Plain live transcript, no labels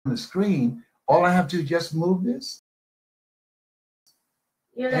the screen, all I have to just move this,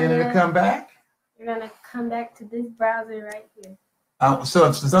 and it'll come back. You're going to come back to this browser right here. So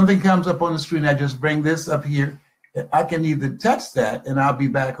if something comes up on the screen, I just bring this up here. I can either touch that and I'll be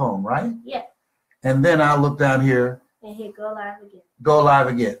back home, right? Yeah. And then I'll look down here. And hit go live again. Go live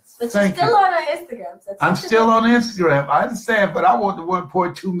again. But you're still on our Instagram. So I'm still on Instagram. I understand, but I want the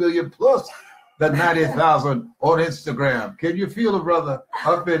 1.2 million plus the 90,000 on Instagram. Can you feel it, brother?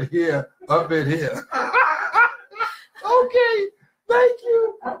 Up in here, up in here. Okay. Thank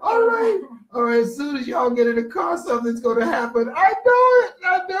you. Okay. All right. All right. As soon as y'all get in the car, something's going to happen. I know it.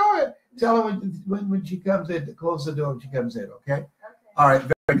 I know it. Tell her when she comes in, to close the door when she comes in, okay? All right.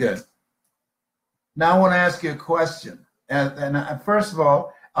 Very good. Now I want to ask you a question. And first of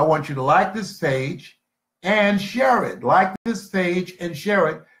all, I want you to like this page and share it. Like this page and share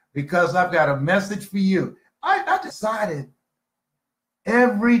it because I've got a message for you. I decided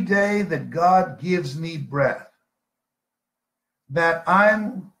every day that God gives me breath, that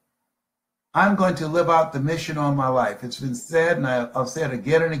I'm going to live out the mission on my life. It's been said, and I'll say it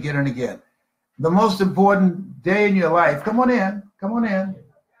again and again and again. The most important day in your life, come on in, come on in.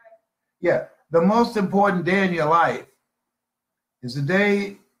 Yeah, the most important day in your life is the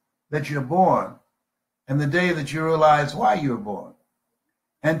day that you're born and the day that you realize why you were born.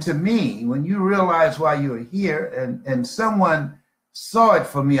 And to me, when you realize why you were here and someone saw it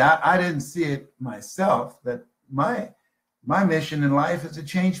for me, I didn't see it myself, that my mission in life is to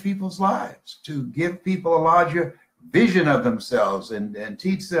change people's lives, to give people a larger vision of themselves and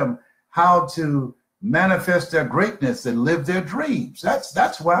teach them how to manifest their greatness and live their dreams.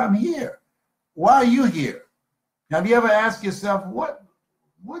 That's why I'm here. Why are you here? Have you ever asked yourself,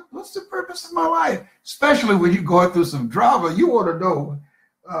 what's the purpose of my life? Especially when you're going through some drama, you want to know,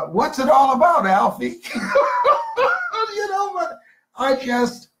 what's it all about, Alfie? You know, but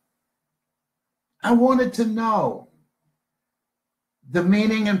I wanted to know the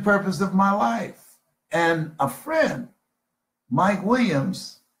meaning and purpose of my life. And a friend, Mike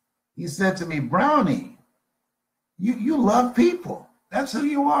Williams, he said to me, Brownie, you love people. That's who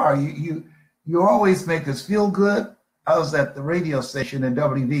you are. You always make us feel good. I was at the radio station in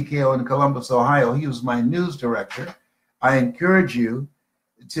WVKO in Columbus, Ohio. He was my news director. I encourage you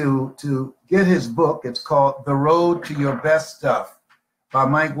to get his book. It's called The Road to Your Best Stuff by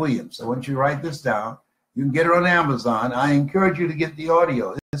Mike Williams. I want you to write this down. You can get it on Amazon. I encourage you to get the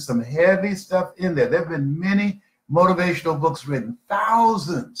audio. There's some heavy stuff in there. There have been many motivational books written,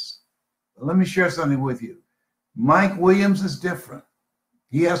 thousands. But let me share something with you. Mike Williams is different.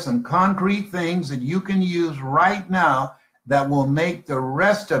 He has some concrete things that you can use right now that will make the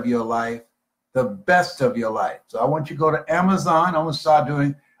rest of your life the best of your life. So I want you to go to Amazon. I'm going to start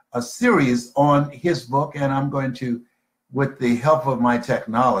doing a series on his book, and I'm going to, with the help of my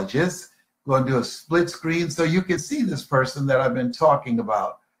technologists, going to do a split screen so you can see this person that I've been talking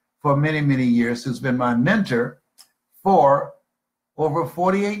about for many, many years, who's been my mentor for over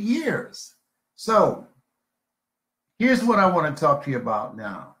 48 years. So here's what I want to talk to you about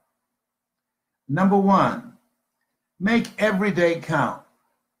now. Number one, make every day count.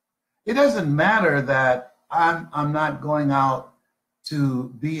 It doesn't matter that I'm not going out to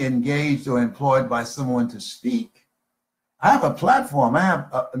be engaged or employed by someone to speak. I have a platform. I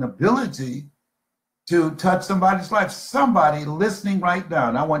have an ability to touch somebody's life. Somebody listening right now,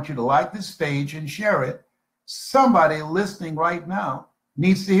 and I want you to like this page and share it. Somebody listening right now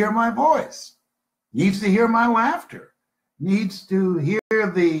needs to hear my voice, needs to hear my laughter, needs to hear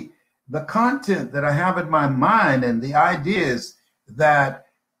the content that I have in my mind and the ideas that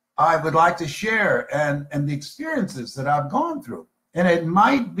I would like to share and the experiences that I've gone through. And it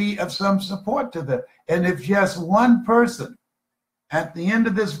might be of some support to them. And if just one person at the end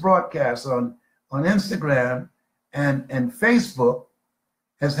of this broadcast on Instagram and Facebook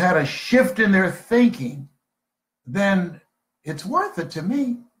has had a shift in their thinking, then it's worth it to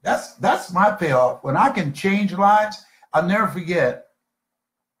me. That's my payoff. When I can change lives, I'll never forget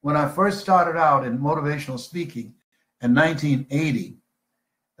when I first started out in motivational speaking in 1980,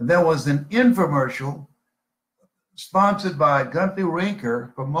 there was an infomercial sponsored by Gunther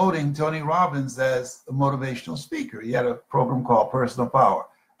Rinker promoting Tony Robbins as a motivational speaker. He had a program called Personal Power.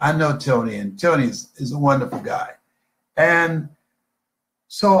 I know Tony, and Tony is a wonderful guy. And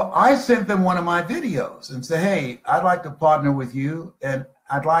so I sent them one of my videos and said, hey, I'd like to partner with you, and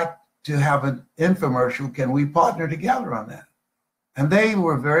I'd like to have an infomercial. Can we partner together on that? And they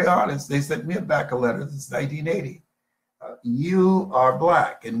were very honest. They sent me back a letter. This is 1980. You are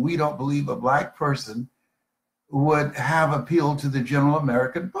Black, and we don't believe a Black person would have appeal to the general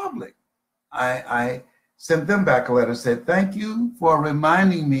American public. I sent them back a letter, said, thank you for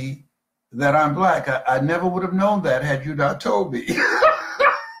reminding me that I'm black. I never would have known that had you not told me.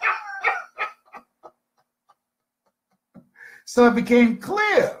 So it became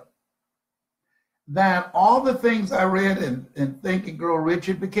clear that all the things I read in Think and Grow Rich,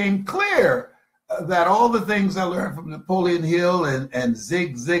 it became clear that all the things I learned from Napoleon Hill and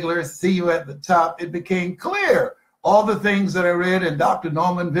Zig Ziglar, See You at the Top, it became clear. All the things that I read in Dr.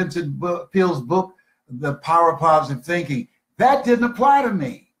 Norman Vincent Peale's book, The Power of Positive Thinking, that didn't apply to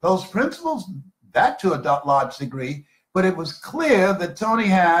me. Those principles, that to a large degree, but it was clear that Tony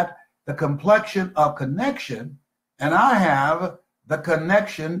had the complexion of connection, and I have the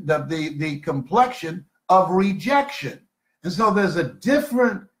connection, the complexion of rejection. And so there's a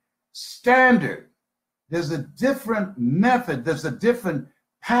different standard, there's a different method, there's a different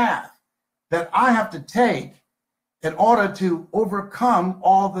path that I have to take in order to overcome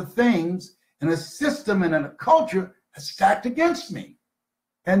all the things in a system and in a culture that's stacked against me.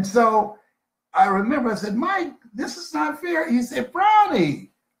 And so I remember I said, Mike, this is not fair. He said,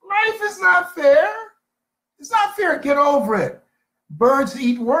 Brownie, life is not fair. It's not fair. Get over it. Birds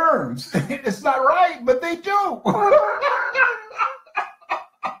eat worms. It's not right, but they do.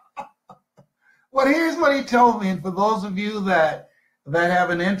 Well, here's what he told me. And for those of you that have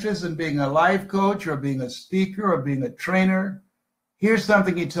an interest in being a life coach or being a speaker or being a trainer, here's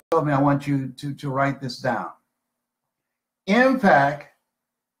something he told me. I want you to write this down. Impact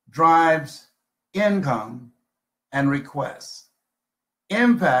drives income and requests.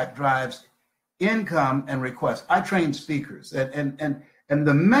 Impact drives income and requests. I train speakers, and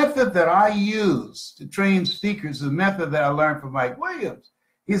the method that I use to train speakers is the method that I learned from Mike Williams.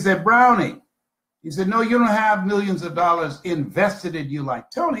 He said, Brownie, he said, no, you don't have millions of dollars invested in you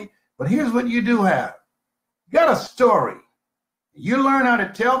like Tony, but here's what you do have. You got a story. You learn how to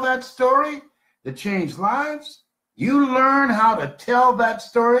tell that story to change lives. You learn how to tell that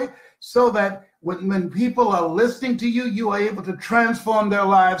story so that when people are listening to you, you are able to transform their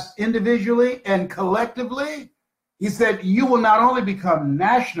lives individually and collectively. He said, you will not only become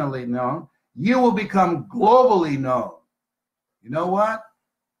nationally known, you will become globally known. You know what?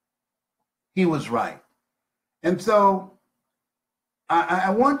 He was right. And so I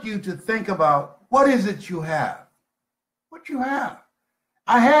want you to think about, what is it you have? What you have?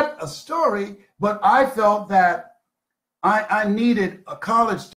 I had a story, but I felt that I needed a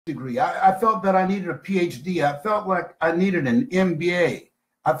college degree. I felt that I needed a PhD. I felt like I needed an MBA.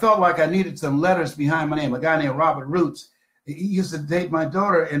 I felt like I needed some letters behind my name. A guy named Robert Roots, he used to date my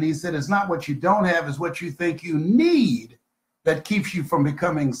daughter, and he said, it's not what you don't have, it's what you think you need that keeps you from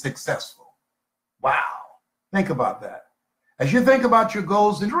becoming successful. Wow. Think about that. As you think about your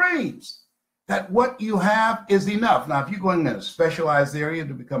goals and dreams, that what you have is enough. Now, if you're going in a specialized area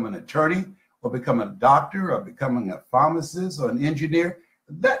to become an attorney, or become a doctor, or becoming a pharmacist or an engineer,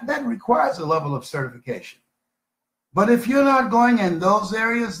 that requires a level of certification. But if you're not going in those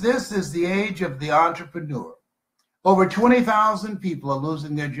areas, this is the age of the entrepreneur. Over 20,000 people are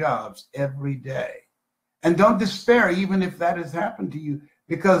losing their jobs every day. And don't despair, even if that has happened to you,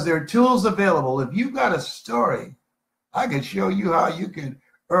 because there are tools available. If you've got a story, I can show you how you can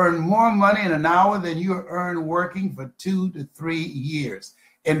earn more money in an hour than you earn working for 2 to 3 years.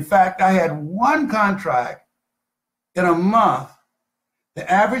 In fact, I had one contract in a month.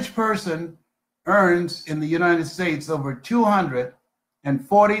 The average person earns in the United States over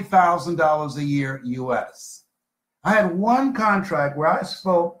 $240,000 a year US. I had one contract where I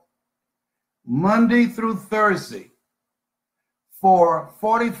spoke Monday through Thursday for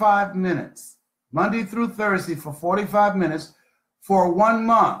 45 minutes. Monday through Thursday for 45 minutes for 1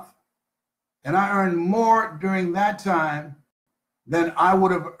 month. And I earned more during that time than I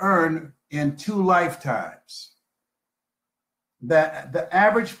would have earned in 2 lifetimes. That the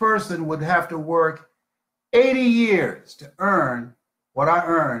average person would have to work 80 years to earn what I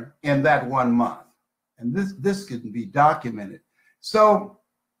earned in that 1 month. And this can be documented. So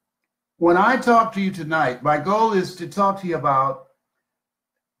when I talk to you tonight, my goal is to talk to you about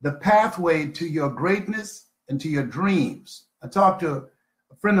the pathway to your greatness and to your dreams. I talked to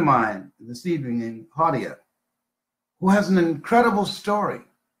a friend of mine this evening named Claudia, who has an incredible story.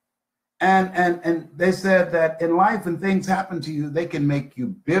 And they said that in life, when things happen to you, they can make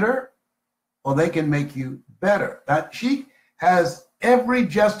you bitter or they can make you better. She has every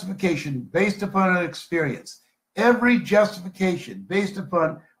justification based upon her experience, every justification based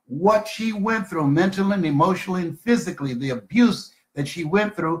upon what she went through mentally and emotionally and physically, the abuse that she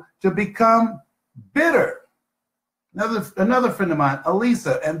went through to become bitter. Another friend of mine,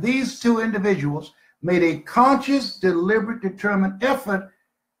 Elisa, and these 2 individuals made a conscious, deliberate, determined effort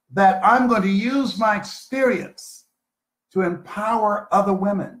that I'm going to use my experience to empower other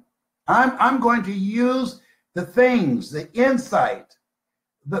women. I'm going to use the things, the insight,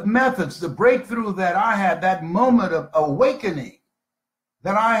 the methods, the breakthrough that I had, that moment of awakening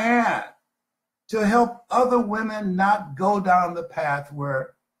that I had, to help other women not go down the path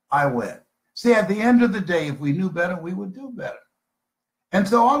where I went. See, at the end of the day, if we knew better, we would do better. And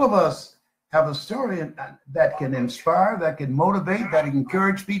so all of us have a story that can inspire, that can motivate, that can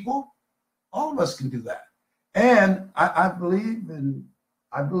encourage people. All of us can do that. And I believe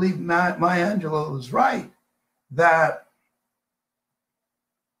Maya Angelou is right, that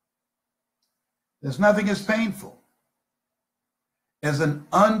there's nothing as painful as an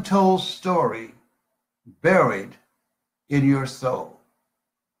untold story buried in your soul.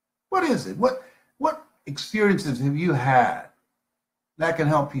 What is it? What experiences have you had that can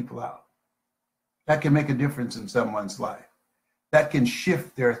help people out, that can make a difference in someone's life, that can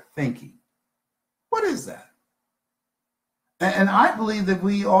shift their thinking? What is that? And I believe that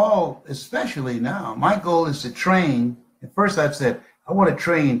we all, especially now, my goal is to train. At first I said, I want to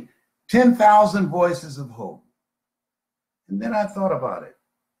train 10,000 voices of hope. And then I thought about it.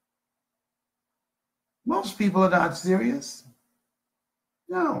 Most people are not serious.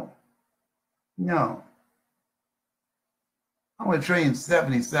 No. I want to train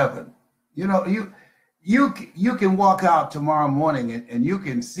 77. You know, you can walk out tomorrow morning and you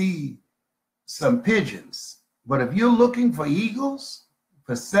can see some pigeons. But if you're looking for eagles,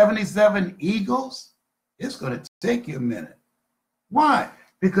 for 77 eagles, it's going to take you a minute. Why?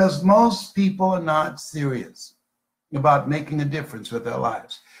 Because most people are not serious about making a difference with their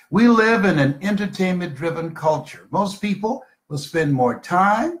lives. We live in an entertainment-driven culture. Most people will spend more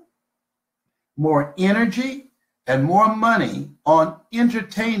time, more energy, and more money on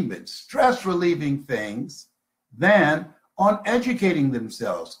entertainment, stress-relieving things, than on educating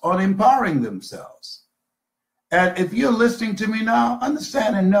themselves, on empowering themselves. And if you're listening to me now,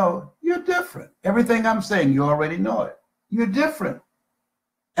 understand and know you're different. Everything I'm saying, you already know it. You're different.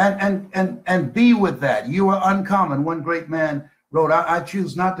 And be with that. You are uncommon. One great man wrote, I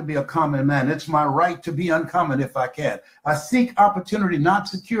choose not to be a common man. It's my right to be uncommon if I can. I seek opportunity, not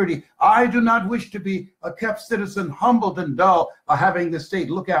security. I do not wish to be a kept citizen, humbled and dull, or having the state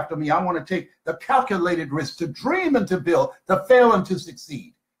look after me. I want to take the calculated risk to dream and to build, to fail and to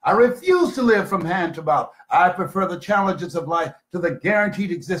succeed. I refuse to live from hand to mouth. I prefer the challenges of life to the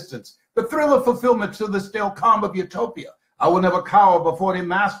guaranteed existence, the thrill of fulfillment to the stale calm of utopia. I will never cower before any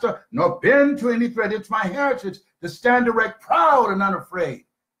master, nor bend to any threat. It's my heritage to stand erect, proud and unafraid,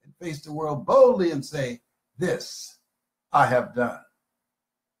 and face the world boldly and say, this I have done.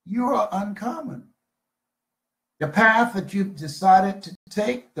 You are uncommon. The path that you've decided to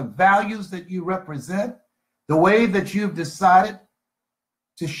take, the values that you represent, the way that you've decided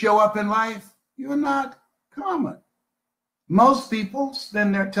to show up in life, you're not common. Most people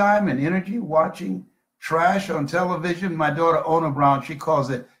spend their time and energy watching trash on television. My daughter, Ona Brown, she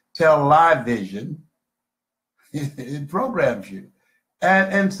calls it tell-live-vision. It programs you.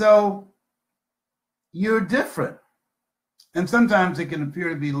 And so you're different. And sometimes it can appear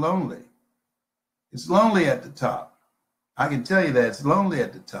to be lonely. It's lonely at the top. I can tell you that it's lonely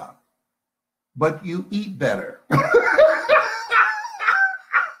at the top. But you eat better.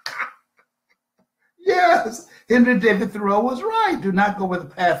 Yes, Henry David Thoreau was right. Do not go where the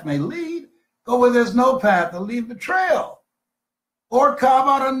path may lead. Go where there's no path, or leave the trail, or carve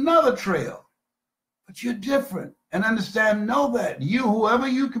out another trail. But you're different, and understand, know that you, whoever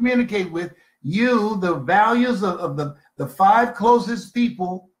you communicate with, you, the values of the 5 closest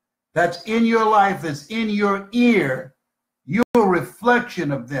people that's in your life, that's in your ear, you're a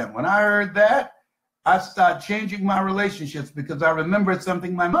reflection of them. When I heard that, I started changing my relationships, because I remembered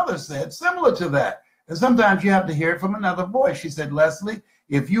something my mother said similar to that. And sometimes you have to hear it from another voice. She said, Leslie,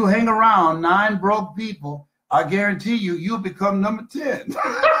 if you hang around 9 broke people, I guarantee you, you'll become number 10.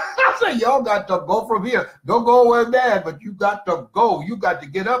 I say, y'all got to go from here. Don't go where bad, but you got to go. You got to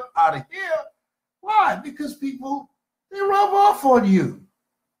get up out of here. Why? Because people, they rub off on you.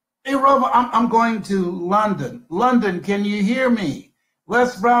 They rub. I'm going to London. London, can you hear me?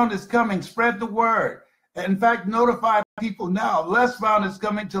 Les Brown is coming. Spread the word. In fact, notify people now. Les Brown is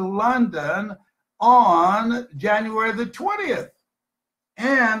coming to London on January the 20th.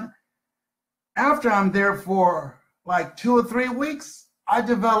 And after I'm there for like 2 or 3 weeks, I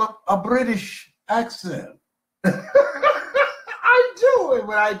develop a British accent. I do it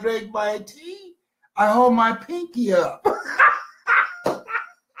when I drink my tea. I hold my pinky up.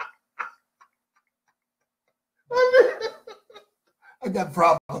 I got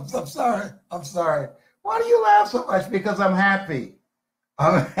problems. I'm sorry. Why do you laugh so much? Because I'm happy.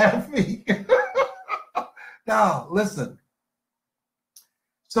 I'm happy. Now, listen.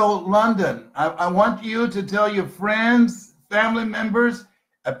 So, London, I want you to tell your friends, family members,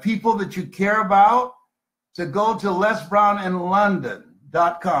 people that you care about to go to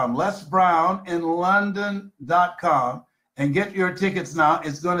lesbrowninlondon.com, lesbrowninlondon.com, and get your tickets now.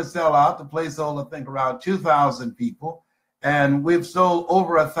 It's going to sell out. The place holds, I think, around 2,000 people. And we've sold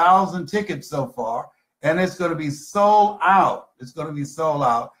over 1,000 tickets so far. And it's going to be sold out. It's going to be sold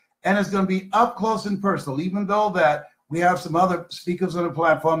out. And it's going to be up close and personal, even though that we have some other speakers on the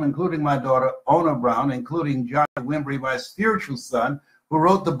platform, including my daughter, Ona Brown, including Johnny Wimbrey, my spiritual son, who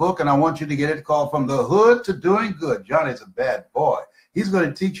wrote the book, and I want you to get it, called From the Hood to Doing Good. Johnny's a bad boy. He's going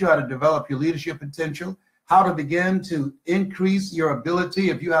to teach you how to develop your leadership potential, how to begin to increase your ability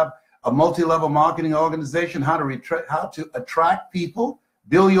if you have a multi-level marketing organization, how to attract people,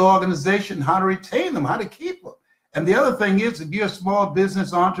 build your organization, how to retain them, how to keep them. And the other thing is, if you're a small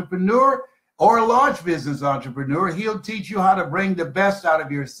business entrepreneur or a large business entrepreneur, he'll teach you how to bring the best out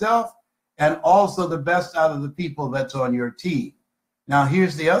of yourself and also the best out of the people that's on your team. Now,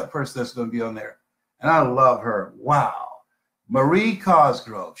 here's the other person that's going to be on there, and I love her. Wow. Marie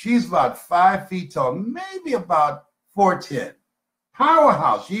Cosgrove. She's about 5 feet tall, maybe about 4'10".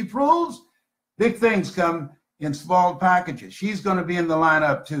 Powerhouse. She proves big things come in small packages. She's going to be in the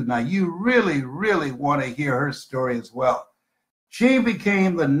lineup too. Now, you really, really want to hear her story as well. She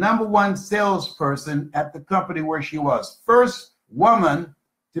became the #1 salesperson at the company where she was. First woman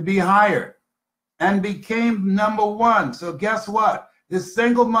to be hired and became #1. So guess what? This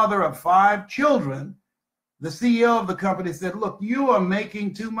single mother of 5 children, the CEO of the company said, look, you are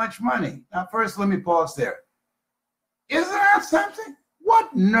making too much money. Now, first, let me pause there. Isn't that something?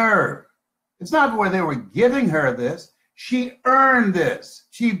 What nerve? It's not where they were giving her this. She earned this.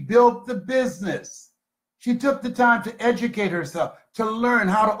 She built the business. She took the time to educate herself, to learn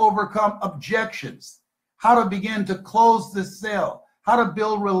how to overcome objections, how to begin to close the sale, how to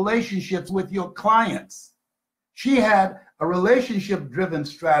build relationships with your clients. She had a relationship-driven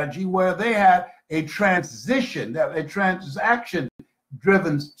strategy where they had a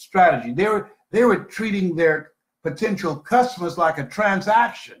transaction-driven strategy. They were treating their potential customers like a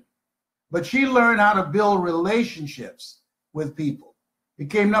transaction. But she learned how to build relationships with people,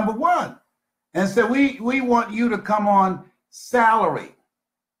 became #1. And said, we want you to come on salary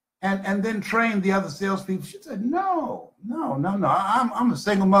and then train the other salespeople. She said, no. I'm a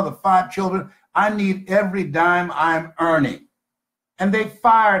single mother, 5 children. I need every dime I'm earning. And they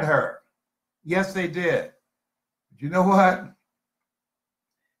fired her. Yes, they did. But you know what?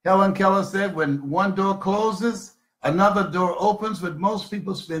 Helen Keller said, when one door closes, another door opens, but most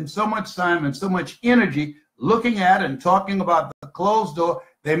people spend so much time and so much energy looking at and talking about the closed door,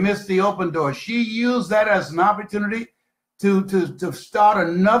 they miss the open door. She used that as an opportunity to start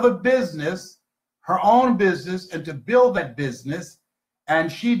another business, her own business, and to build that business.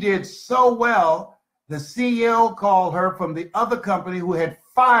 And she did so well, the CEO called her from the other company who had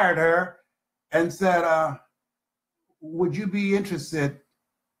fired her and said, would you be interested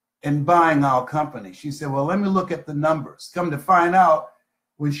in buying our company? She said, well, let me look at the numbers. Come to find out,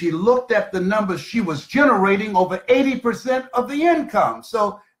 when she looked at the numbers, she was generating over 80% of the income.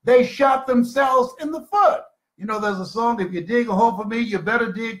 So they shot themselves in the foot. You know, there's a song, if you dig a hole for me, you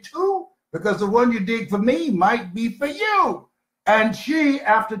better dig 2, because the one you dig for me might be for you. And she,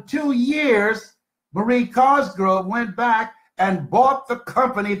 after 2 years, Marie Cosgrove went back and bought the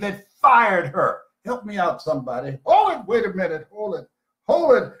company that fired her. Help me out, somebody. Hold it. Wait a minute. Hold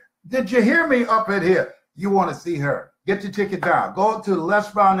it. Did you hear me up in here? You want to see her. Get your ticket down. Go to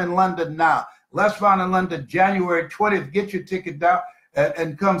Les Brown in London now. Les Brown in London, January 20th. Get your ticket down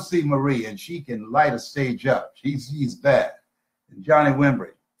and come see Marie, and she can light a stage up. She's bad. And Johnny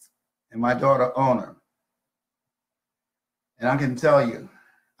Wimbrey and my daughter Ona. And I can tell you,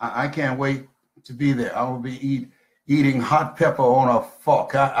 I can't wait to be there. I will be eating hot pepper on a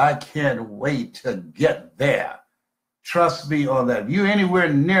fork. I can't wait to get there. Trust me on that. If you're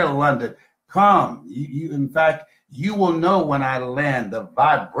anywhere near London, come. In fact, you will know when I land, the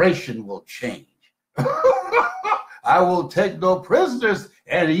vibration will change. I will take no prisoners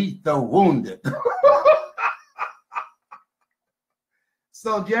and eat the wounded.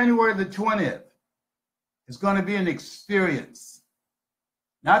 So January the 20th is going to be an experience.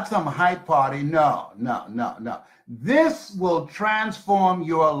 Not some hype party. No. This will transform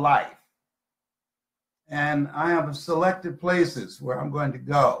your life. And I have selected places where I'm going to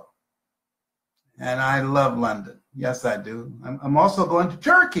go. And I love London. Yes, I do. I'm also going to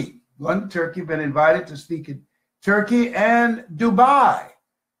Turkey. Been invited to speak in Turkey and Dubai.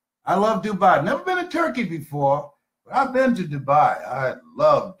 I love Dubai. Never been to Turkey before, I've been to Dubai. I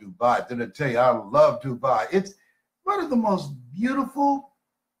love Dubai. Did I tell you I love Dubai? It's one of the most beautiful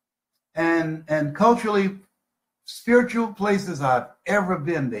and culturally spiritual places I've ever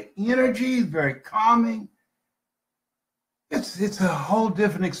been. The energy is very calming. It's a whole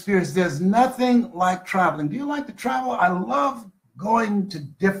different experience. There's nothing like traveling. Do you like to travel? I love going to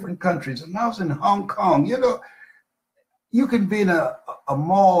different countries. When I was in Hong Kong, you know, you can be in a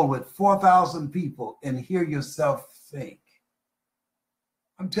mall with 4,000 people and hear yourself think.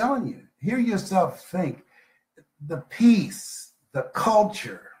 I'm telling you, hear yourself think. The peace, the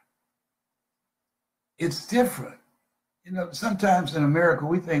culture, it's different. You know, sometimes in America,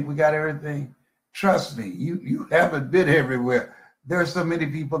 we think we got everything. Trust me, you haven't been everywhere. There are so many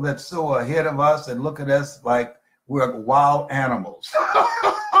people that's so ahead of us and look at us like we're wild animals.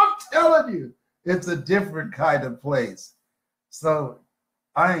 I'm telling you, it's a different kind of place. So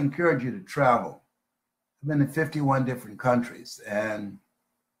I encourage you to travel. I've been in 51 different countries and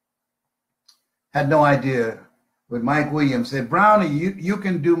had no idea when Mike Williams said, Brownie, you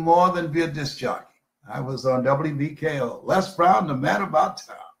can do more than be a disc jockey. I was on WBKO, Les Brown, no matter about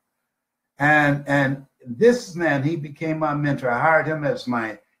town. And this man, he became my mentor. I hired him as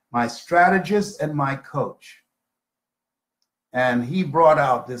my strategist and my coach. And he brought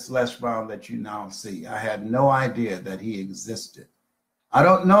out this Les Brown that you now see. I had no idea that he existed. I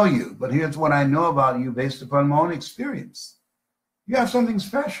don't know you, but here's what I know about you based upon my own experience. You have something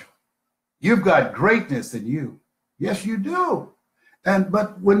special. You've got greatness in you. Yes, you do.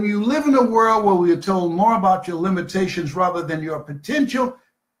 But when you live in a world where we are told more about your limitations rather than your potential,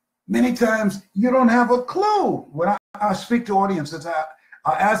 many times you don't have a clue. When I speak to audiences, I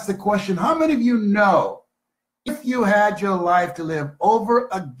ask the question, how many of you know if you had your life to live over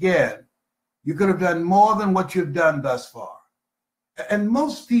again, you could have done more than what you've done thus far? And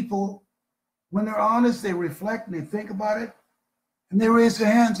most people, when they're honest, they reflect and they think about it, and they raise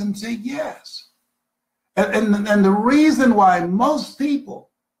their hands and say yes. And the reason why most people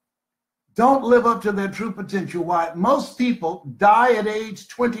don't live up to their true potential, why most people die at age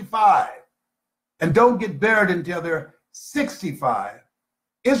 25 and don't get buried until they're 65,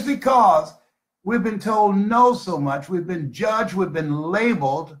 is because we've been told no so much, we've been judged, we've been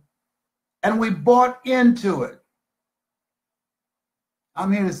labeled, and we bought into it.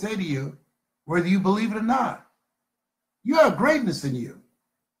 I'm here to say to you, whether you believe it or not, you have greatness in you.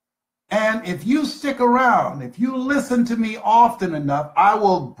 And if you stick around, if you listen to me often enough, I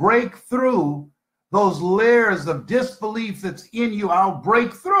will break through those layers of disbelief that's in you. I'll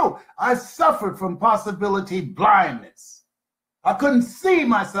break through. I suffered from possibility blindness. I couldn't see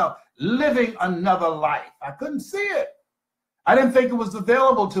myself living another life. I couldn't see it. I didn't think it was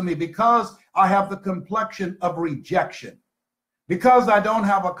available to me because I have the complexion of rejection, because I don't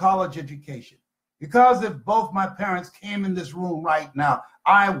have a college education, because if both my parents came in this room right now,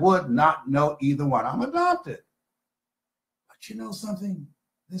 I would not know either one. I'm adopted. But you know something?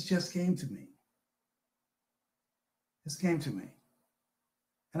 This just came to me. This came to me.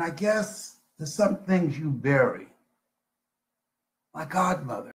 And I guess there's some things you bury. My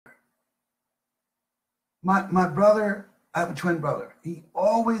godmother. My brother, I have a twin brother. He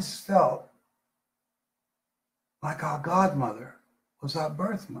always felt like our godmother was our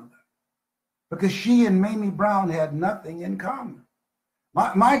birth mother, because she and Mamie Brown had nothing in common.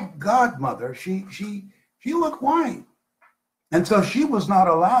 My godmother, she looked white. And so she was not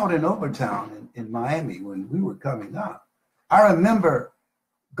allowed in Overtown in Miami when we were coming up. I remember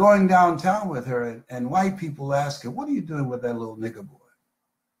going downtown with her and white people asked her, what are you doing with that little nigger boy?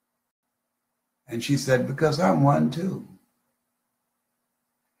 And she said, because I'm one too.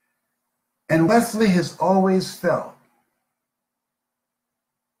 And Wesley has always felt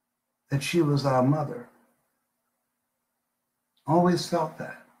that she was our mother. Always felt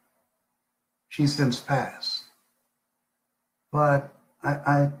that. She's since passed. But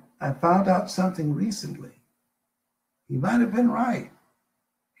I found out something recently. He might have been right.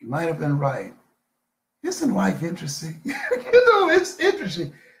 He might have been right. Isn't life interesting? You know, it's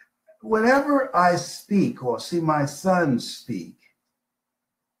interesting. Whenever I speak or see my son speak,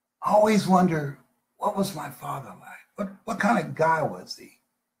 I always wonder, what was my father like? What kind of guy was he?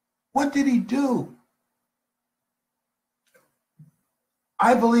 What did he do?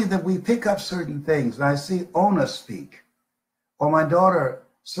 I believe that we pick up certain things. And I see Ona speak, or my daughter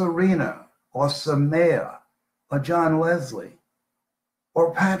Serena, or Samaya, or John Wesley,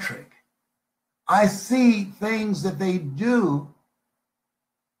 or Patrick. I see things that they do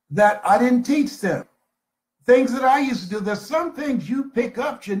that I didn't teach them. Things that I used to do. There's some things you pick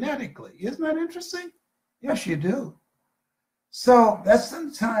up genetically. Isn't that interesting? Yes, you do. So that's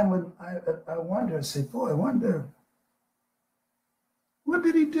some time when I wonder, I say, boy, I wonder What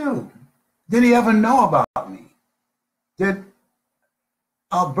did he do? Did he ever know about me? Did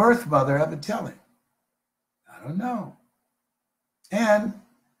our birth mother ever tell him? I don't know. And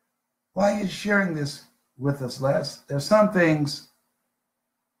why are you sharing this with us, Les? There's some things,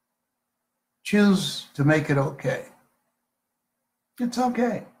 choose to make it okay. It's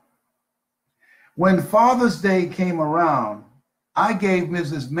okay. When Father's Day came around, I gave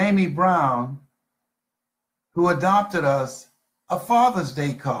Mrs. Mamie Brown, who adopted us, a Father's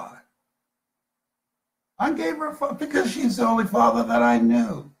Day card. I gave her because she's the only father that I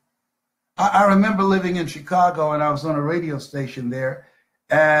knew. I remember living in Chicago, and I was on a radio station there.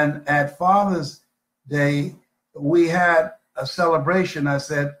 And at Father's Day, we had a celebration. I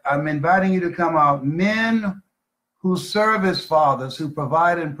said, I'm inviting you to come out, men who serve as fathers, who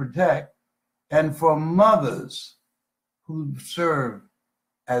provide and protect, and for mothers who serve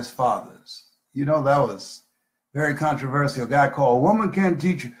as fathers. You know, that was very controversial. A guy called, "A woman can't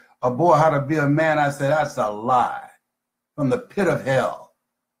teach a boy how to be a man." I said, that's a lie from the pit of hell.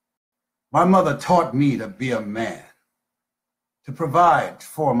 My mother taught me to be a man, to provide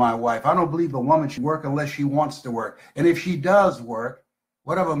for my wife. I don't believe a woman should work unless she wants to work. And if she does work,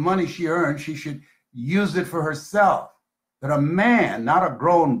 whatever money she earns, she should use it for herself. But a man, not a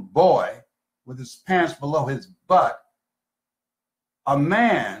grown boy with his pants below his butt, a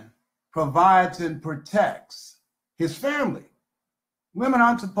man provides and protects his family. Women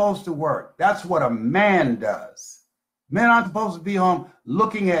aren't supposed to work. That's what a man does. Men aren't supposed to be home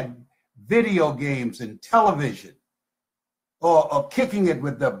looking at video games and television or kicking it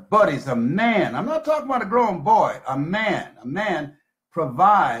with their buddies. A man, I'm not talking about a grown boy, a man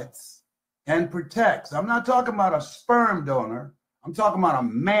provides and protects. I'm not talking about a sperm donor. I'm talking about a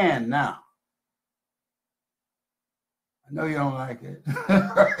man now. I know you don't like it.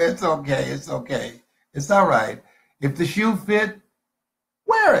 It's okay. It's okay. It's all right. If the shoe fit,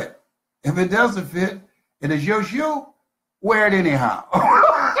 wear it. If it doesn't fit, it is your shoe, wear it anyhow.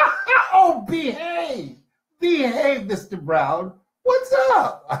 Oh, behave. Behave, Mr. Brown. What's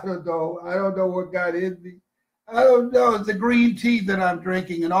up? I don't know. I don't know what got in me. I don't know. It's the green tea that I'm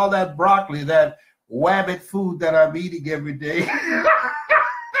drinking and all that broccoli, that wabbit food that I'm eating every day. Let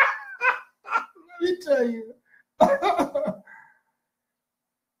me tell you.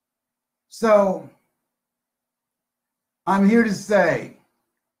 So I'm here to say,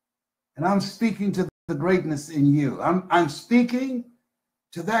 and I'm speaking to the greatness in you. I'm speaking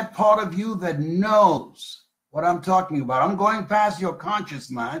to that part of you that knows what I'm talking about. I'm going past your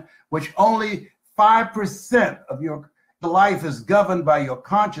conscious mind, which only 5% of your life is governed by your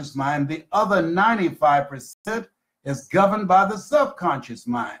conscious mind. The other 95% is governed by the subconscious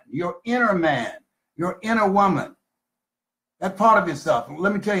mind, your inner man, your inner woman, that part of yourself.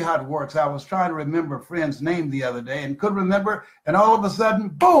 Let me tell you how it works. I was trying to remember a friend's name the other day and couldn't remember, and all of a sudden,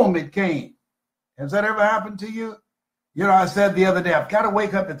 boom, it came. Has that ever happened to you? You know, I said the other day, I've got to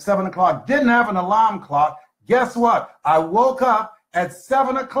wake up at 7 o'clock. Didn't have an alarm clock. Guess what? I woke up at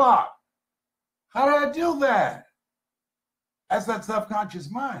 7 o'clock. How did I do that? That's that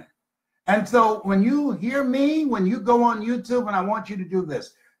subconscious mind. And so when you hear me, when you go on YouTube, and I want you to do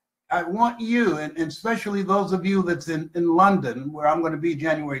this, I want you, and especially those of you that's in London, where I'm going to be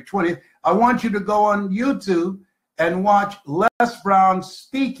January 20th, I want you to go on YouTube and watch Les Brown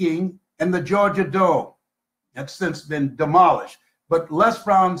speaking in the Georgia Dome. That's since been demolished. But Les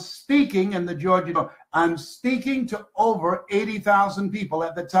Brown speaking in the Georgia Dome. I'm speaking to over 80,000 people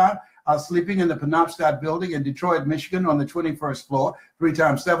at the time. I was sleeping in the Penobscot building in Detroit, Michigan on the 21st floor. 3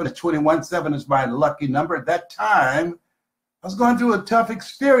 times 7 is 21. 7 is my lucky number. At that time, I was going through a tough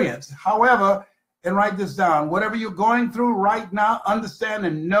experience. However, and write this down, whatever you're going through right now, understand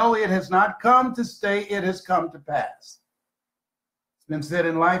and know it has not come to stay, it has come to pass. It's been said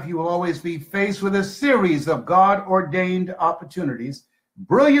in life, you will always be faced with a series of God-ordained opportunities,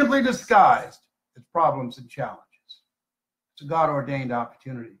 brilliantly disguised as problems and challenges. It's a God-ordained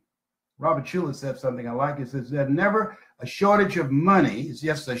opportunity. Robert Schuller said something I like. He says, there's never a shortage of money. It's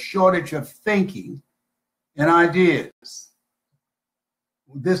just a shortage of thinking and ideas.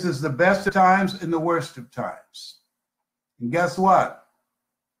 This is the best of times and the worst of times. And guess what?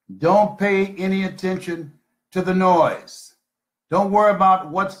 Don't pay any attention to the noise. Don't worry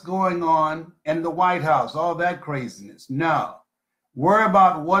about what's going on in the White House, all that craziness. No. Worry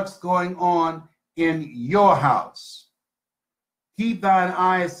about what's going on in your house. Keep thine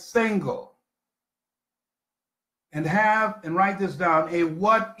eyes single. And write this down, a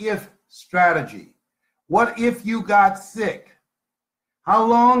what-if strategy. What if you got sick? How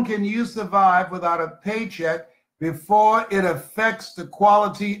long can you survive without a paycheck before it affects the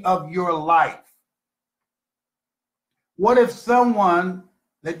quality of your life? What if someone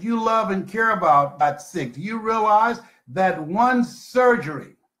that you love and care about got sick? Do you realize that one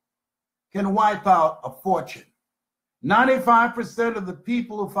surgery can wipe out a fortune? 95% of the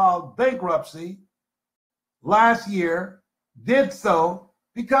people who filed bankruptcy last year did so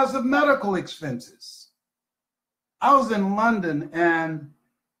because of medical expenses. I was in London, and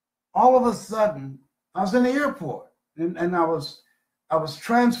all of a sudden, I was in the airport, and I was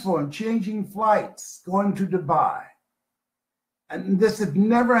transferring, changing flights, going to Dubai. And this had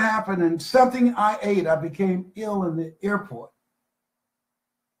never happened. And something I ate, I became ill in the airport.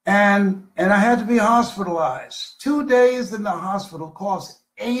 And I had to be hospitalized. 2 days in the hospital cost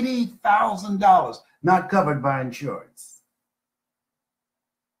 $80,000, not covered by insurance.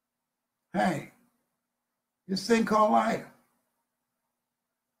 Hey, this thing called life.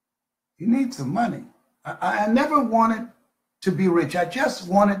 You need some money. I never wanted to be rich. I just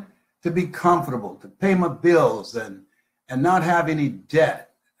wanted to be comfortable, to pay my bills and not have any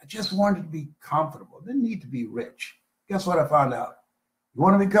debt. I just wanted to be comfortable. I didn't need to be rich. Guess what I found out? You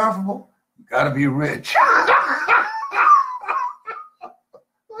want to be comfortable? You got to be rich.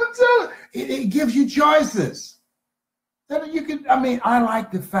 It gives you choices. That you can. I mean, I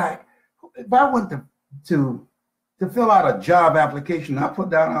like the fact, if I went to fill out a job application, I put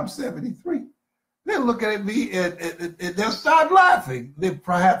down I'm 73. They look at me and they'll start laughing. They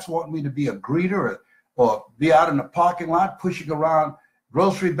perhaps want me to be a greeter or be out in the parking lot pushing around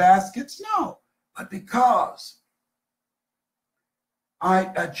grocery baskets. No, but because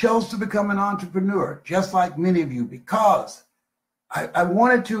I chose to become an entrepreneur, just like many of you, because I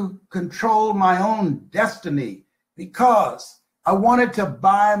wanted to control my own destiny, because I wanted to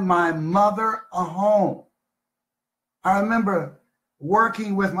buy my mother a home. I remember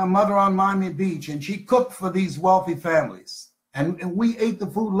working with my mother on Miami Beach, and she cooked for these wealthy families. And we ate the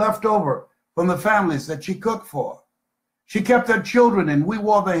food left over from the families that she cooked for. She kept her children, and we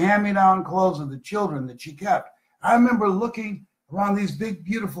wore the hand-me-down clothes of the children that she kept. I remember looking around these big,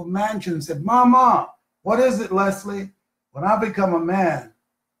 beautiful mansions and said, Mama, what is it, Leslie? When I become a man,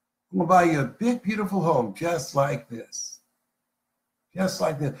 I'm going to buy you a big, beautiful home just like this. Just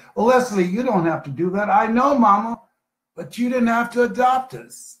like this. Well, Leslie, you don't have to do that. I know, Mama, but you didn't have to adopt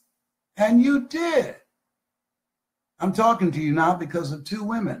us. And you did. I'm talking to you now because of two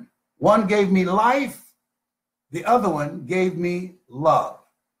women. One gave me life. The other one gave me love.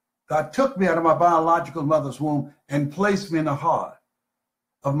 God took me out of my biological mother's womb and placed me in the heart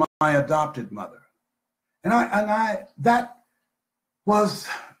of my adopted mother. And that was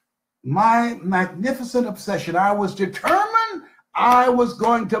my magnificent obsession. I was determined I was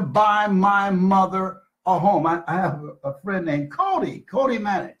going to buy my mother a home. I have a friend named Cody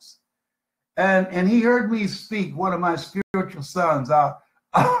Mannix. And he heard me speak, one of my spiritual sons.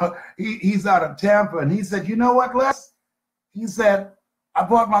 He's out of Tampa, and he said, you know what, Les? He said, I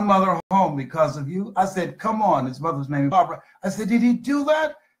bought my mother home because of you. I said, come on. His mother's name is Barbara. I said, did he do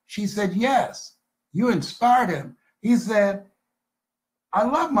that? She said, yes. You inspired him. He said, I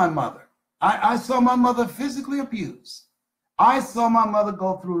love my mother. I saw my mother physically abused. I saw my mother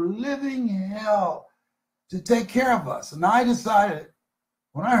go through living hell to take care of us. And I decided,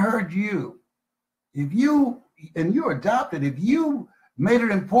 when I heard you, if you, and you're adopted, if you made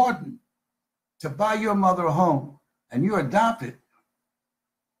it important to buy your mother a home and you're adopted,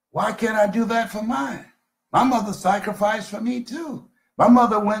 why can't I do that for mine? My mother sacrificed for me too. My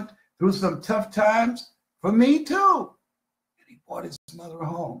mother went through some tough times for me too. And he bought his mother a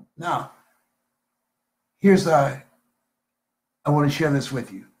home. Now, here's I want to share this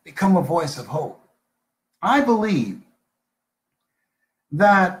with you. Become a voice of hope. I believe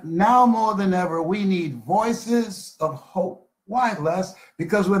that now more than ever, we need voices of hope. Why, Les?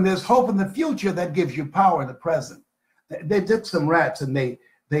 Because when there's hope in the future, that gives you power in the present. They took some rats and they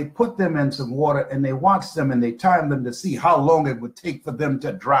put them in some water and they watched them and they timed them to see how long it would take for them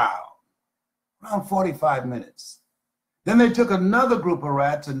to drown. Around 45 minutes. Then they took another group of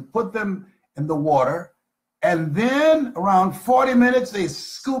rats and put them in the water. And then around 40 minutes, they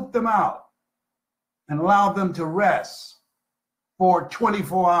scooped them out and allowed them to rest for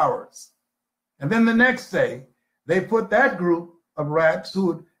 24 hours. And then the next day, they put that group of rats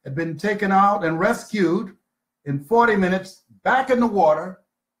who had been taken out and rescued in 40 minutes back in the water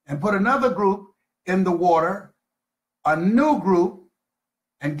and put another group in the water, a new group,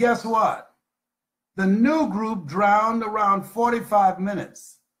 and guess what? The new group drowned around 45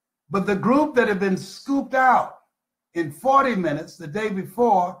 minutes. But the group that had been scooped out in 40 minutes the day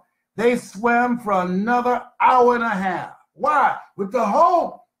before, they swam for another hour and a half. Why? With the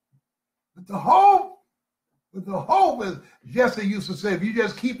hope. With the hope. With the hope, as Jesse used to say, if you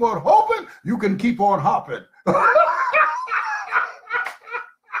just keep on hoping, you can keep on hopping.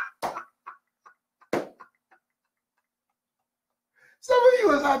 Some of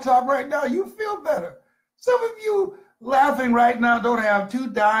you, as I talk right now, you feel better. Some of you laughing right now don't have 2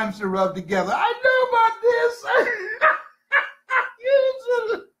 dimes to rub together. I know about this.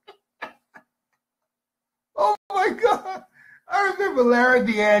 Oh my God. I remember Larry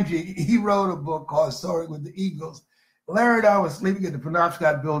DeAngie. He wrote a book called Soaring with the Eagles. Larry and I was sleeping at the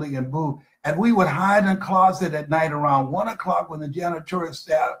Penobscot building in Boo, and we would hide in a closet at night around 1 o'clock when the janitorial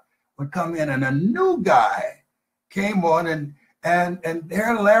staff would come in, and a new guy came on, and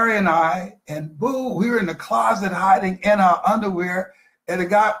there Larry and I and Boo, we were in the closet hiding in our underwear, and the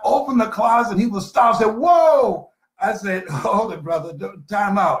guy opened the closet, he was stopped, said, "Whoa!" I said, "Hold it, brother,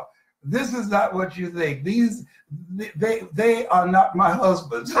 time out. This is not what you think. They are not my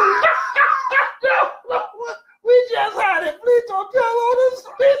husbands." No, we just had it. Please don't tell on us.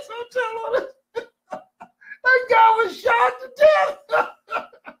 Please don't tell on us. That guy was shot to death.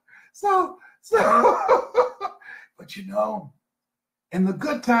 So, but you know, in the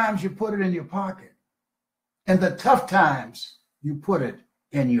good times, you put it in your pocket. In the tough times, you put it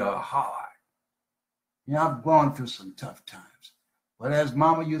in your heart. You know, I've gone through some tough times. But as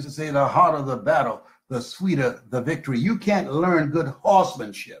Mama used to say, the harder the battle, the sweeter the victory. You can't learn good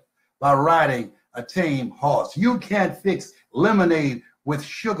horsemanship by riding a tame horse. You can't fix lemonade with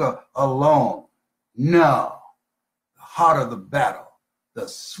sugar alone. No. The harder the battle, the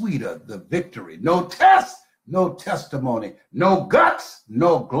sweeter the victory. No test, no testimony. No guts,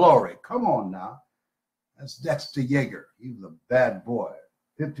 no glory. Come on now. That's Dexter Yeager. He was a bad boy.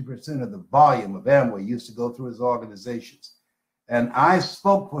 50% of the volume of Amway used to go through his organizations. And I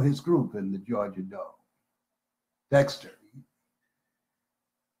spoke for his group in the Georgia Dome. Dexter,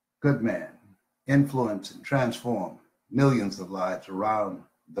 good man, influence and transform millions of lives around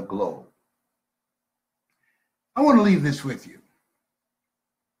the globe. I want to leave this with you,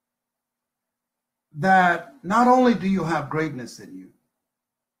 that not only do you have greatness in you,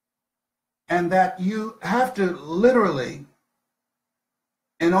 and that you have to literally,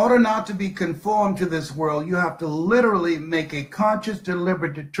 in order not to be conformed to this world, you have to literally make a conscious,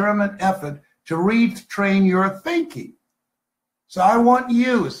 deliberate, determined effort to retrain your thinking. So I want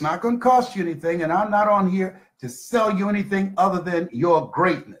you, it's not going to cost you anything, and I'm not on here to sell you anything other than your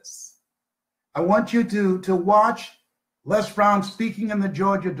greatness. I want you to watch Les Brown speaking in the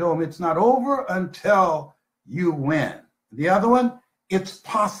Georgia Dome. It's not over until you win. The other one, it's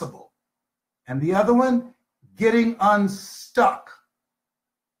possible. And the other one, getting unstuck.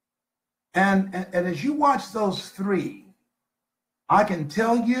 And as you watch those 3, I can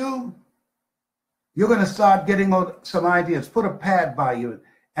tell you, you're going to start getting some ideas. Put a pad by you.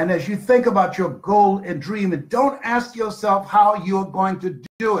 And as you think about your goal and dream, and don't ask yourself how you're going to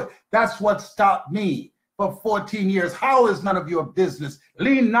do it. That's what stopped me for 14 years. How is none of your business?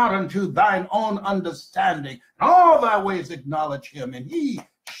 Lean not unto thine own understanding. In all thy ways acknowledge him, and he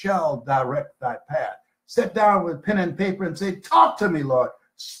shall direct thy path. Sit down with pen and paper and say, talk to me, Lord.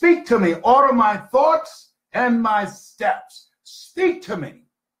 Speak to me. Order my thoughts and my steps. Speak to me.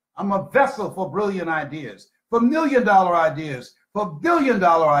 I'm a vessel for brilliant ideas, for $1 million ideas, for $1 billion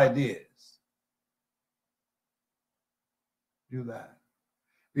ideas. Do that.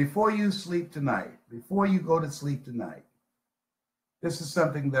 Before you sleep tonight, before you go to sleep tonight, this is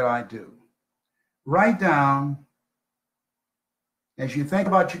something that I do. Write down, as you think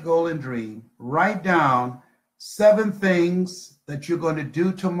about your goal and dream, write down 7 things that you're going to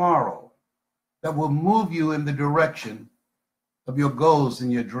do tomorrow that will move you in the direction of your goals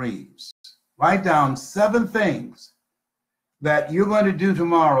and your dreams. Write down 7 things that you're going to do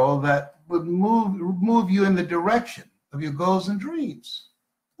tomorrow that would move you in the direction of your goals and dreams.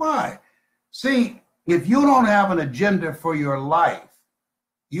 Why? See, if you don't have an agenda for your life,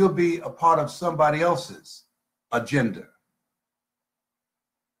 you'll be a part of somebody else's agenda.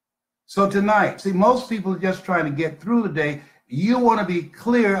 So tonight, see, most people are just trying to get through the day. You want to be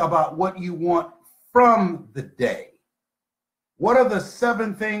clear about what you want from the day. What are the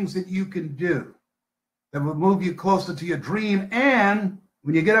 7 things that you can do that will move you closer to your dream? And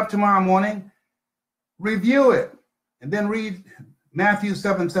when you get up tomorrow morning, review it. And then read Matthew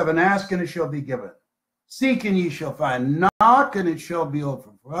 7:7, ask and it shall be given. Seek and ye shall find. Knock and it shall be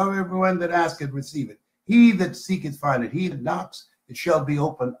opened. For everyone that asketh, receive it. He that seeketh, findeth. He that knocks, it shall be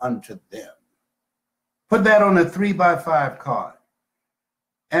opened unto them. Put that on a 3x5 card.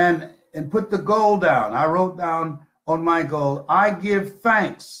 And put the goal down. I wrote down on my goal, I give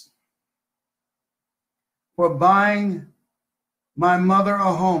thanks for buying my mother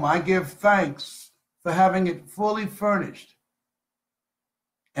a home. I give thanks for having it fully furnished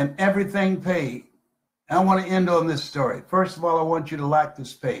and everything paid. I want to end on this story. First of all, I want you to like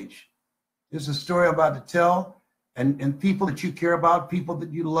this page. This is a story I'm about to tell. and people that you care about, people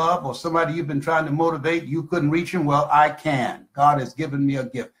that you love, or somebody you've been trying to motivate, you couldn't reach them. Well, I can. God has given me a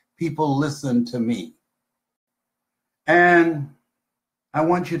gift. People listen to me. And I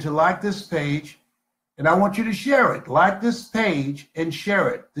want you to like this page, and I want you to share it. Like this page and share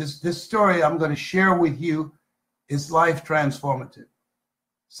it. This story I'm going to share with you is life transformative.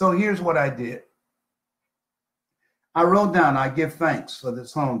 So here's what I did. I wrote down, I give thanks for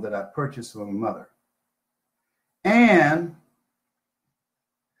this home that I purchased for my mother. And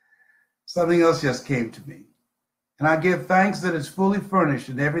something else just came to me. And I give thanks that it's fully furnished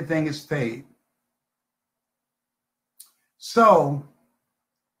and everything is paid. So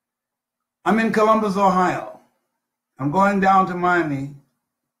I'm in Columbus, Ohio. I'm going down to Miami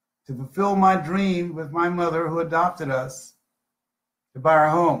to fulfill my dream with my mother who adopted us to buy our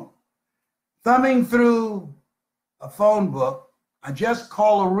home. Thumbing through a phone book, I just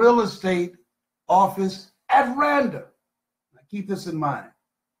call a real estate office at random. Now keep this in mind.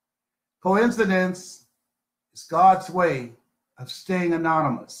 Coincidence is God's way of staying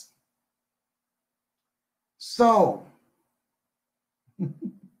anonymous. So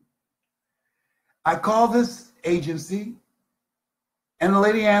I call this agency, and the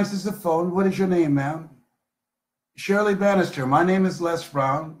lady answers the phone. What is your name, ma'am? Shirley Bannister. My name is Les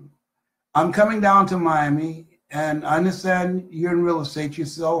Brown. I'm coming down to Miami, and I understand you're in real estate. You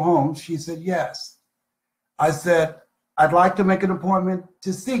sell homes. She said, yes. I said, I'd like to make an appointment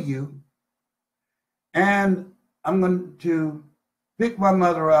to see you, and I'm going to pick my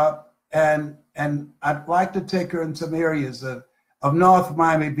mother up, and I'd like to take her in some areas of North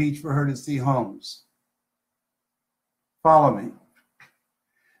Miami Beach for her to see homes. Follow me.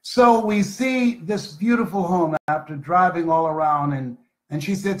 So we see this beautiful home after driving all around, and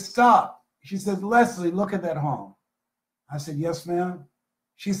she said, stop. She said, Leslie, look at that home. I said, yes, ma'am.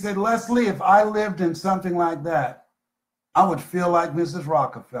 She said, Leslie, if I lived in something like that, I would feel like Mrs.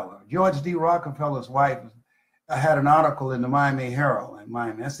 Rockefeller. George D. Rockefeller's wife had an article in the Miami Herald in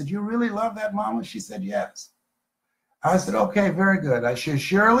Miami. I said, you really love that, Mama? She said, yes. I said, okay, very good. I said,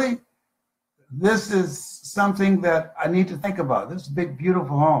 Shirley, this is something that I need to think about. This is a big,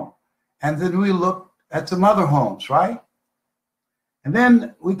 beautiful home. And then we looked at some other homes, right? And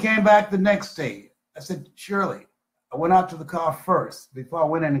then we came back the next day. I said, Shirley, I went out to the car first before I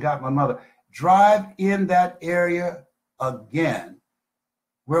went in and got my mother. Drive in that area again,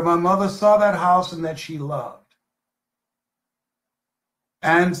 where my mother saw that house and that she loved.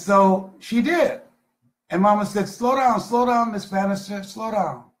 And so she did. And Mama said, slow down, Miss Bannister, slow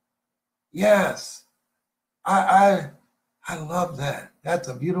down. Yes, I love that. That's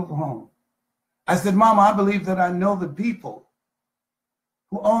a beautiful home. I said, Mama, I believe that I know the people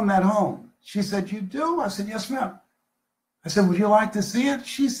who own that home. She said, you do? I said, yes, ma'am. I said, would you like to see it?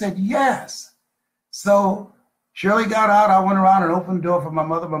 She said, yes. So Shirley got out. I went around and opened the door for my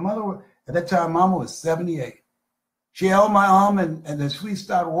mother. My mother, at that time, Mama was 78. She held my arm, and as we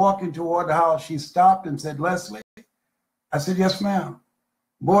started walking toward the house, she stopped and said, Leslie? I said, yes, ma'am.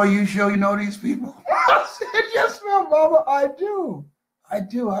 Boy, you sure you know these people? I said, yes, ma'am, Mama, I do,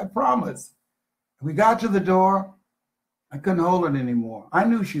 I promise. We got to the door. I couldn't hold it anymore. I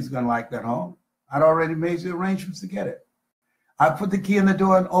knew she was going to like that home. I'd already made the arrangements to get it. I put the key in the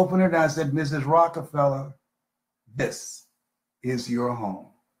door and opened it, and I said, Mrs. Rockefeller, this is your home.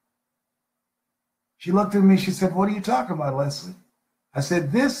 She looked at me, she said, what are you talking about, Leslie? I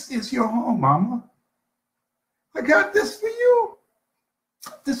said, this is your home, Mama. I got this for you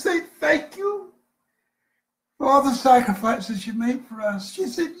to say thank you for all the sacrifices you made for us. She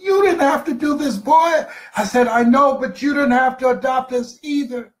said, you didn't have to do this, boy. I said, I know, but you didn't have to adopt us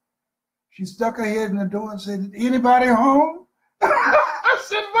either. She stuck her head in the door and said, anybody home? I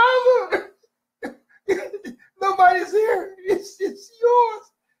said, Mama, nobody's here. It's yours.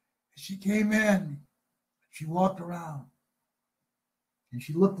 She came in. She walked around. And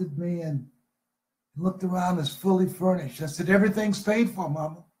she looked at me and looked around. It's fully furnished. I said, everything's paid for,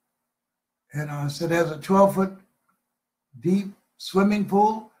 Mama. And I said, there's a 12-foot deep swimming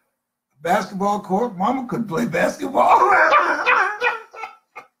pool, a basketball court. Mama couldn't play basketball.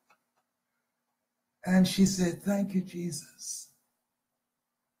 And she said, thank you, Jesus.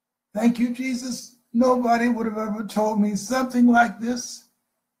 Thank you, Jesus. Nobody would have ever told me something like this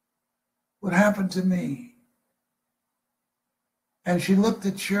would happen to me. And she looked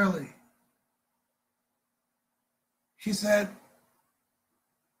at Shirley. She said,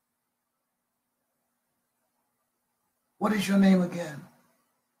 what is your name again?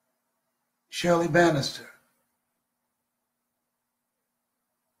 Shirley Bannister.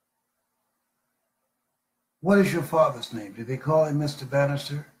 What is your father's name? Did they call him Mr.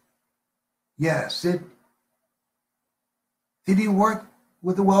 Bannister? Yes, Did he work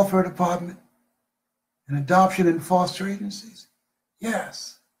with the welfare department and adoption and foster agencies?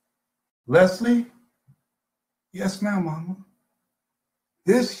 Yes. Leslie? Yes, ma'am, Mama.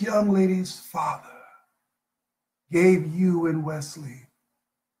 This young lady's father gave you and Wesley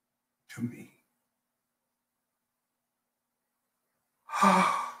to me.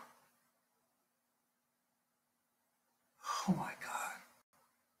 Oh my God.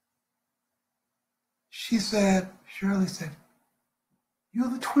 Shirley said, "You're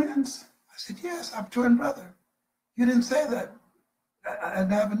the twins?" I said, "Yes, I'm twin brother." "You didn't say that." I didn't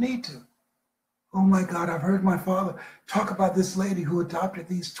have a need to. "Oh my God, I've heard my father talk about this lady who adopted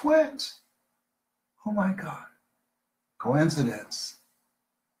these twins." Oh my God. Coincidence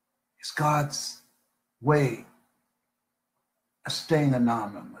is God's way of staying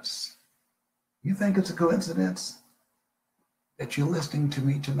anonymous. You think it's a coincidence that you're listening to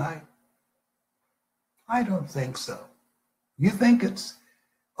me tonight? I don't think so. You think it's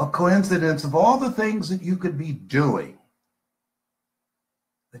a coincidence of all the things that you could be doing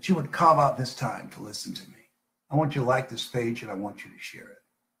that you would carve out this time to listen to me. I want you to like this page and I want you to share it.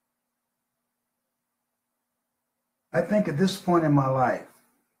 I think at this point in my life,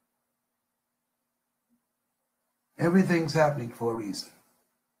 everything's happening for a reason.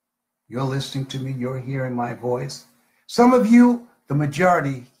 You're listening to me, you're hearing my voice. Some of you, the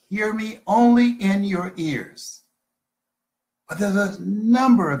majority, hear me only in your ears. But there's a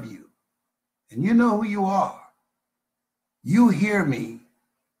number of you, and you know who you are. You hear me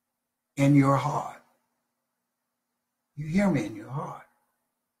in your heart. You hear me in your heart.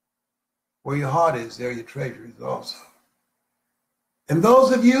 Where your heart is, there your treasure is also. And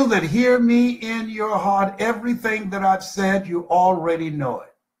those of you that hear me in your heart, everything that I've said, you already know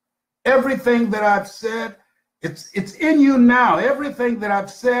it. Everything that I've said, it's in you now. Everything that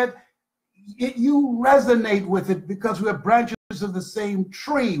I've said, you resonate with it because we're branches of the same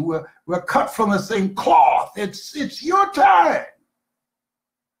tree. We're cut from the same cloth. It's your time. I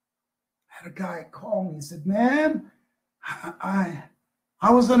had a guy call me. He said, "Man, I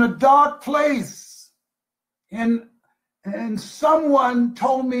was in a dark place, and someone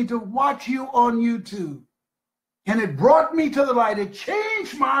told me to watch you on YouTube, and it brought me to the light. It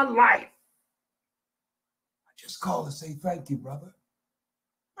changed my life." I just called to say, "Thank you, brother.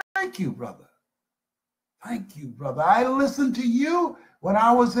 Thank you, brother. Thank you, brother. I listened to you when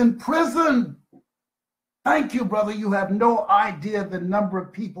I was in prison. Thank you, brother. You have no idea the number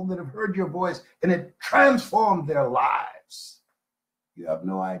of people that have heard your voice and it transformed their lives. You have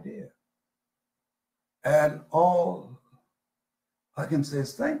no idea." And all I can say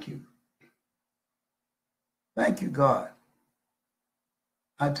is thank you. Thank you, God.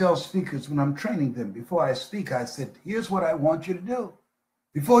 I tell speakers when I'm training them, before I speak, I said, "Here's what I want you to do.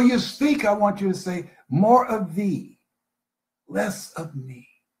 Before you speak, I want you to say, more of thee, less of me.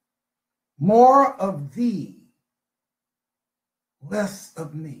 More of thee, less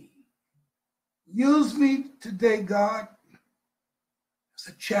of me. Use me today, God, as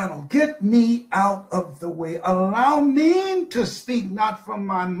a channel. Get me out of the way. Allow me to speak not from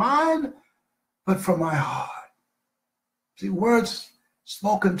my mind, but from my heart." See, words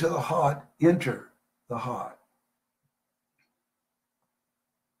spoken to the heart enter the heart.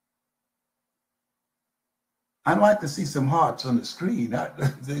 I'd like to see some hearts on the screen.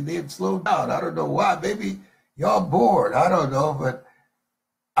 They'd slowed down. I don't know why. Maybe y'all bored. I don't know, but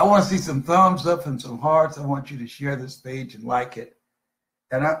I want to see some thumbs up and some hearts. I want you to share this page and like it.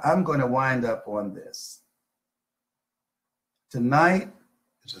 And I'm going to wind up on this. Tonight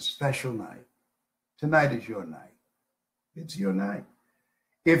is a special night. Tonight is your night. It's your night.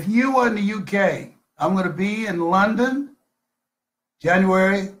 If you are in the UK, I'm going to be in London,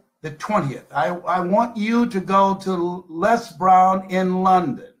 January the 20th. I want you to go to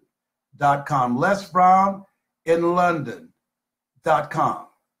lesbrowninlondon.com. lesbrowninlondon.com.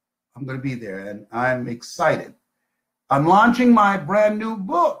 I'm going to be there, and I'm excited. I'm launching my brand new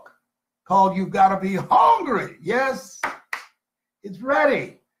book called You've Got to Be Hungry. Yes, it's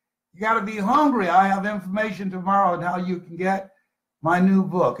ready. You got to be hungry. I have information tomorrow on how you can get my new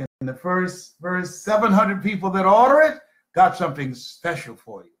book. And the first 700 people that order it got something special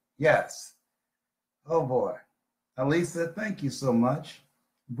for you. Yes. Oh, boy. Alisa, thank you so much.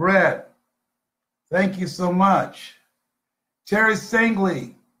 Brett, thank you so much. Terry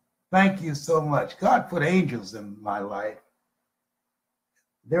Singley, thank you so much. God put angels in my life.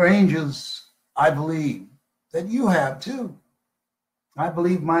 They're angels, I believe, that you have too. I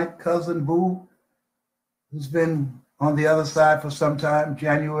believe my cousin Boo, who's been on the other side for some time,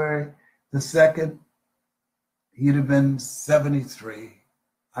 January the 2nd, he'd have been 73.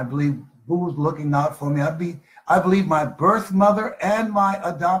 I believe Boo's looking out for me. I believe my birth mother and my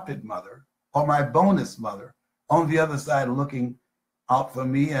adopted mother, or my bonus mother, on the other side looking out for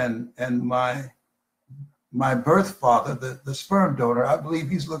me, and my birth father, the sperm donor, I believe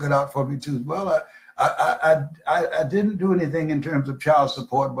he's looking out for me too. Well, I didn't do anything in terms of child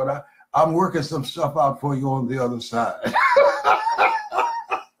support, but I'm working some stuff out for you on the other side.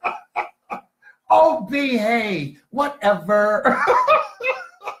 Oh, behave, whatever.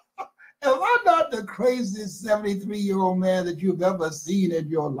 Am I not the craziest 73-year-old man that you've ever seen in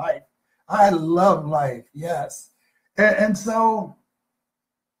your life? I love life, yes. And so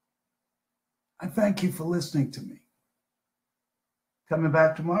I thank you for listening to me. Coming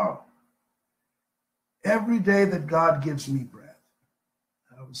back tomorrow. Every day that God gives me breath.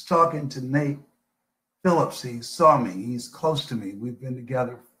 I was talking to Nate Phillips. He saw me. He's close to me. We've been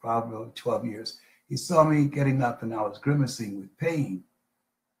together for probably 12 years. He saw me getting up and I was grimacing with pain.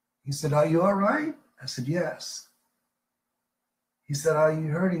 He said, "Are you all right?" I said, "Yes." He said, "Are you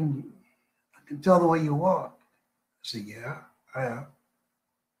hurting? I can tell the way you walk." I said, "Yeah, I am."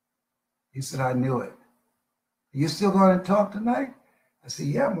 He said, "I knew it. Are you still going to talk tonight?" I said,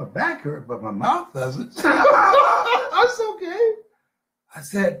 "Yeah, my back hurt, but my mouth doesn't." That's okay. I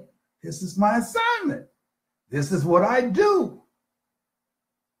said, "This is my assignment. This is what I do.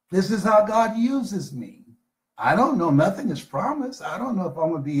 This is how God uses me. I don't know. Nothing is promised. I don't know if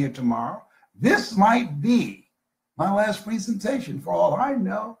I'm going to be here tomorrow. This might be my last presentation for all I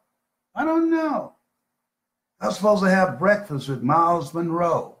know. I don't know." I was supposed to have breakfast with Myles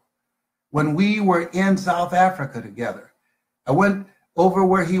Munroe when we were in South Africa together. I went over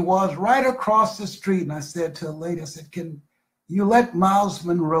where he was, right across the street, and I said to a lady, I said, "Can you let Myles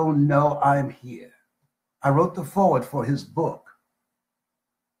Munroe know I'm here?" I wrote the foreword for his book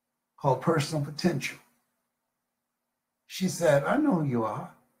called Personal Potential. She said, "I know who you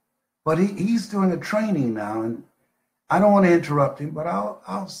are, but he's doing a training now, and I don't want to interrupt him, but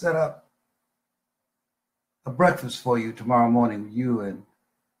I'll set up a breakfast for you tomorrow morning with you and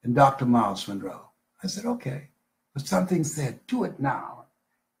Dr. Myles Munroe." I said, "Okay." But something said, "Do it now."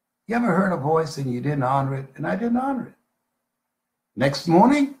 You ever heard a voice and you didn't honor it? And I didn't honor it. Next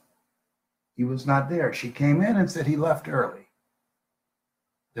morning, he was not there. She came in and said he left early.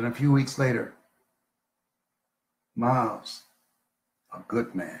 Then a few weeks later, Myles, a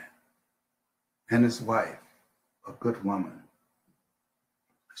good man, and his wife, a good woman,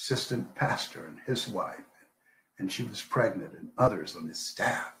 assistant pastor and his wife, and she was pregnant, and others on his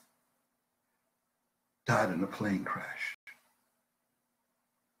staff died in a plane crash.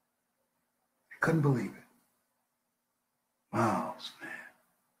 I couldn't believe it. Myles, man.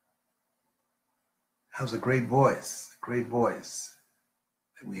 That was a great voice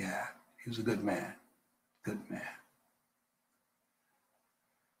that we had. He was a good man, good man.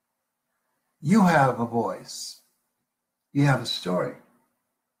 You have a voice. You have a story.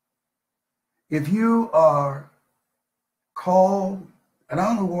 If you are called, and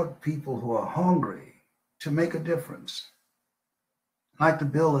I don't want people who are hungry to make a difference, like to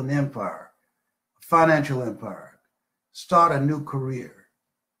build an empire, a financial empire, start a new career.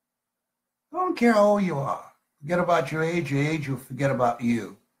 I don't care how old you are. Forget about your age will forget about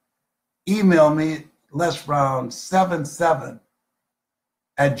you. Email me,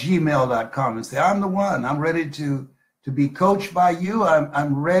 lesbrown77@gmail.com and say, "I'm the one. I'm ready to be coached by you.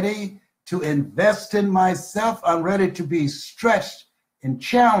 I'm ready to invest in myself. I'm ready to be stretched and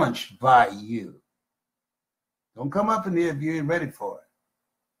challenged by you." Don't come up in here if you ain't ready for it.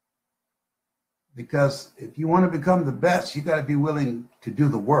 Because if you want to become the best, you got to be willing to do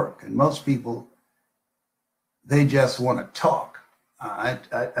the work. And most people, they just want to talk.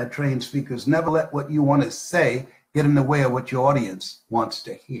 I train speakers, never let what you want to say get in the way of what your audience wants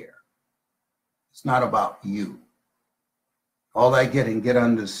to hear. It's not about you. All that get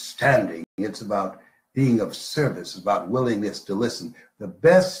understanding. It's about being of service, about willingness to listen. The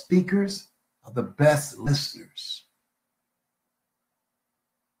best speakers are the best listeners.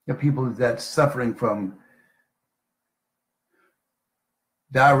 There are people that's suffering from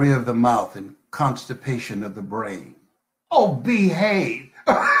diarrhea of the mouth and constipation of the brain. Oh, behave.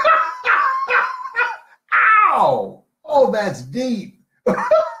 Ow! Oh, that's deep.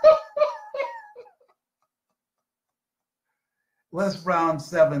 Les Brown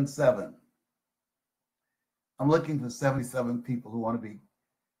 77. I'm looking for 77 people who want to be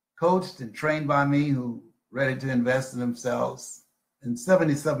coached and trained by me, who are ready to invest in themselves. And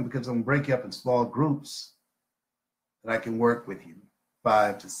 77 because I'm going to break you up in small groups that I can work with you,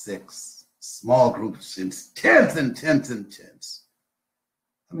 5 to 6 small groups in tens and tens and tens.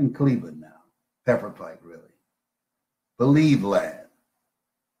 I'm in Cleveland now, Pepper Pike, really. Believe land.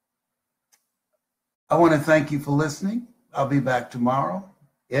 I want to thank you for listening. I'll be back tomorrow.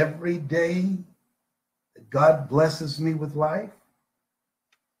 Every day that God blesses me with life,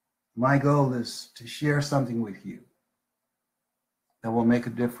 my goal is to share something with you that will make a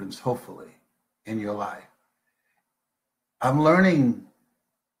difference, hopefully, in your life. I'm learning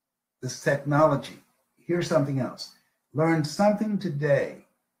this technology. Here's something else. Learn something today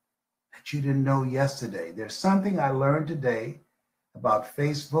that you didn't know yesterday. There's something I learned today about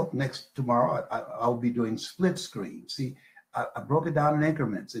Facebook. Tomorrow, I'll be doing split screen. See, I broke it down in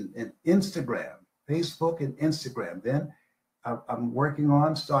increments in Instagram, Facebook and Instagram. Then I'm working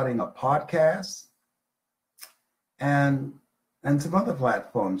on starting a podcast and some other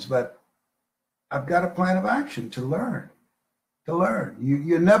platforms, but I've got a plan of action to learn.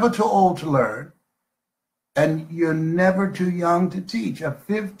 You're never too old to learn, and you're never too young to teach. A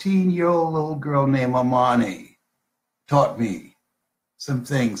 15-year-old little girl named Amani taught me some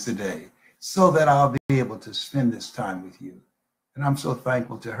things today so that I'll be able to spend this time with you. And I'm so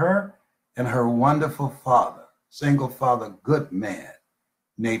thankful to her and her wonderful father, single father, good man,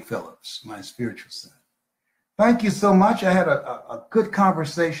 Nate Phillips, my spiritual son. Thank you so much. I had a good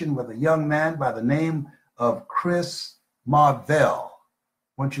conversation with a young man by the name of Chris Marvell.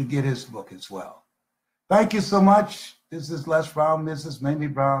 Once you get his book as well. Thank you so much. This is Les Brown, Mrs. Mamie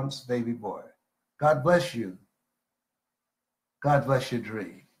Brown's baby boy. God bless you. God bless your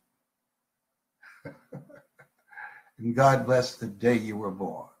dream. And God bless the day you were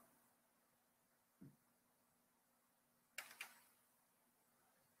born.